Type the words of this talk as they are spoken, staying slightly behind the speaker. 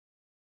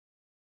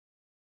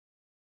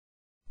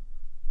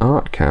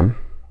Artcam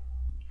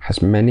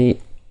has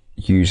many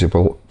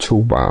usable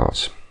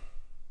toolbars.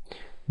 At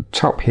the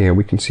top here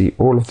we can see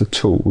all of the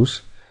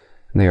tools,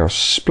 and they are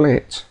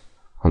split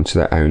onto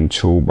their own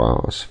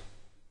toolbars.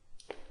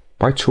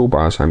 By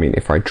toolbars I mean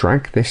if I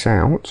drag this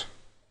out,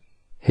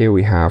 here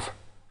we have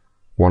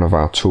one of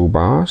our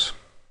toolbars,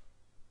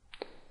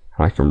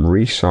 and I can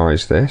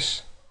resize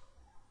this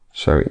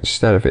so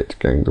instead of it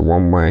going the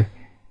one way,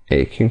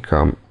 it can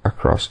come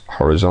across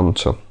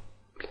horizontal.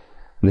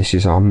 And this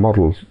is our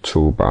model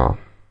toolbar.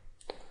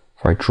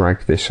 If I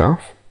drag this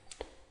off,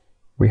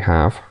 we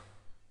have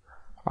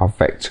our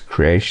vector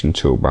creation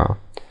toolbar,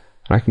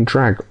 and I can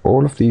drag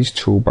all of these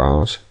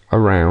toolbars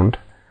around,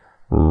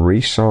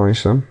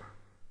 resize them,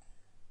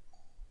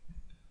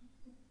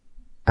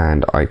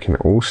 and I can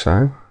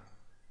also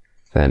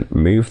then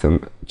move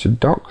them to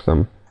dock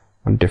them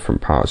on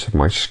different parts of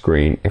my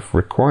screen if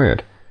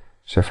required.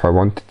 So if I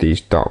wanted these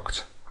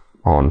docked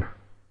on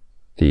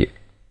the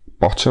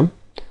bottom,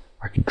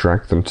 I could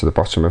drag them to the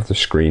bottom of the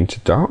screen to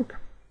dock.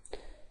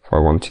 If I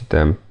wanted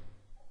them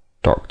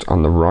docked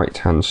on the right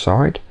hand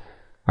side,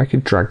 I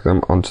could drag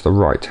them onto the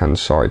right hand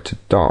side to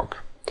dock.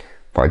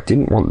 If I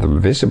didn't want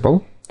them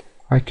visible,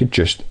 I could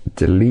just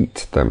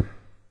delete them.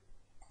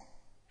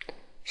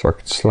 So I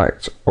could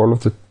select all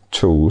of the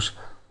tools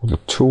or the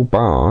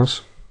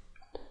toolbars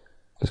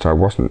that I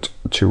wasn't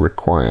to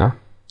require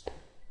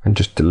and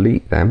just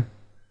delete them,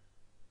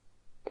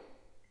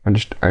 and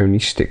just only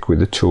stick with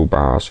the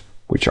toolbars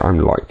which I'm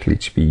likely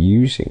to be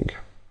using.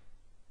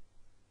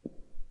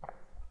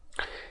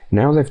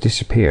 Now they've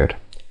disappeared,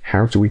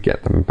 how do we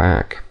get them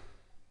back?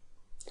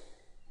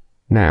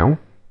 Now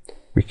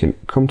we can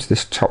come to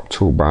this top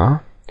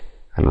toolbar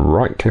and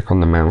right click on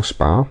the mouse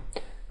bar,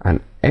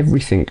 and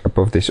everything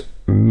above this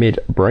mid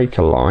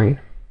breaker line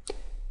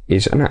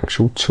is an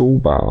actual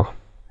toolbar.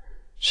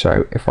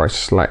 So if I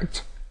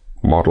select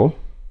model,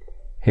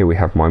 here we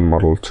have my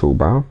model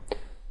toolbar,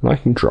 and I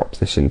can drop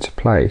this into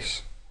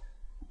place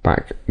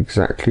back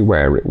exactly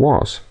where it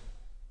was.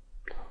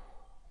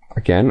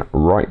 Again,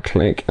 right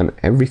click, and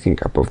everything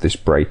above this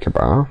breaker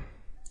bar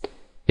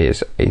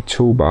is a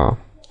toolbar.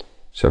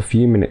 So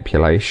view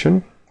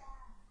manipulation,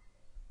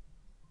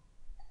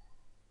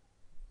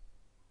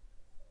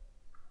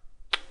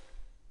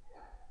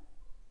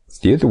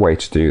 the other way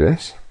to do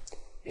this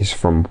is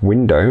from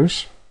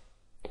Windows,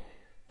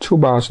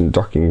 Toolbars and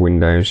Docking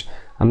Windows,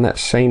 and that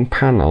same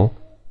panel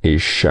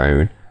is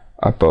shown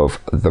above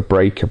the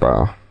breaker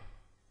bar.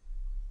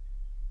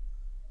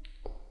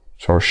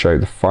 So I'll show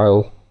the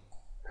file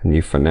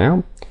menu for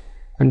now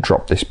and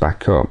drop this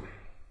back up.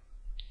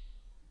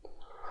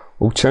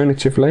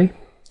 Alternatively,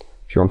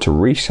 if you want to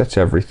reset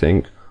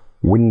everything,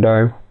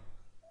 Window,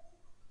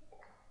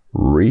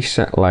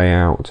 Reset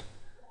Layout,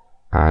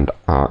 and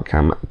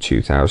Artcam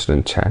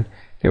 2010,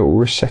 it will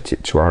reset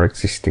it to our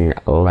existing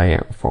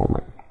layout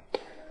format.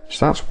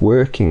 So that's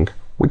working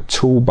with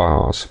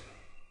toolbars.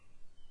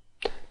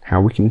 How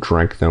we can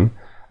drag them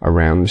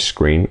around the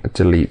screen,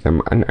 delete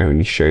them, and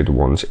only show the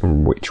ones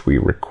in which we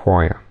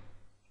require.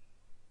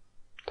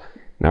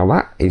 Now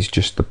that is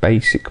just the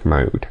basic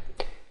mode.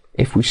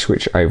 If we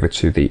switch over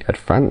to the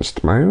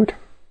advanced mode,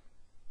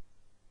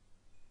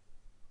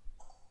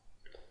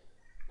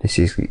 this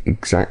is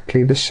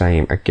exactly the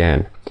same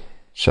again.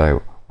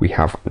 So we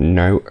have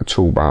no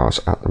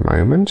toolbars at the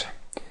moment.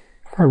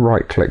 If I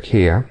right click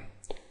here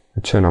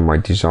and turn on my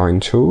design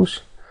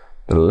tools,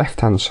 the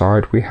left hand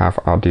side we have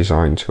our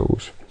design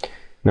tools.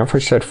 Now if I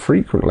said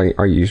frequently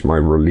I use my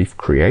relief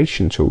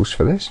creation tools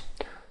for this,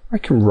 I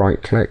can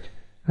right click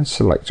and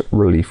select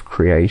relief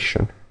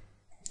creation.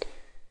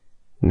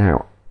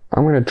 Now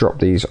I'm going to drop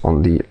these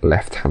on the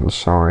left hand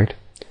side.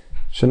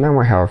 So now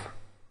I have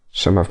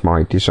some of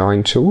my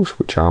design tools,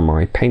 which are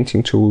my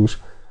painting tools,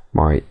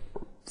 my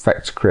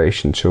vector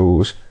creation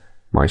tools,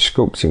 my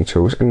sculpting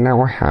tools, and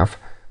now I have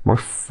my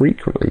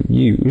frequently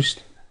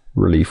used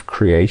relief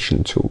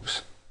creation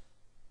tools.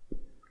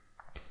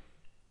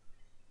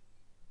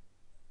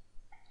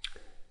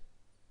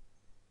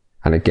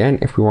 And again,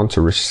 if we want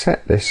to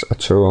reset this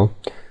at all,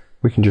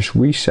 we can just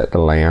reset the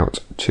layout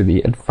to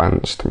the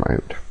advanced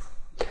mode,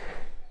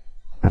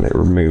 and it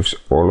removes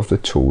all of the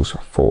tools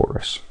for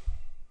us.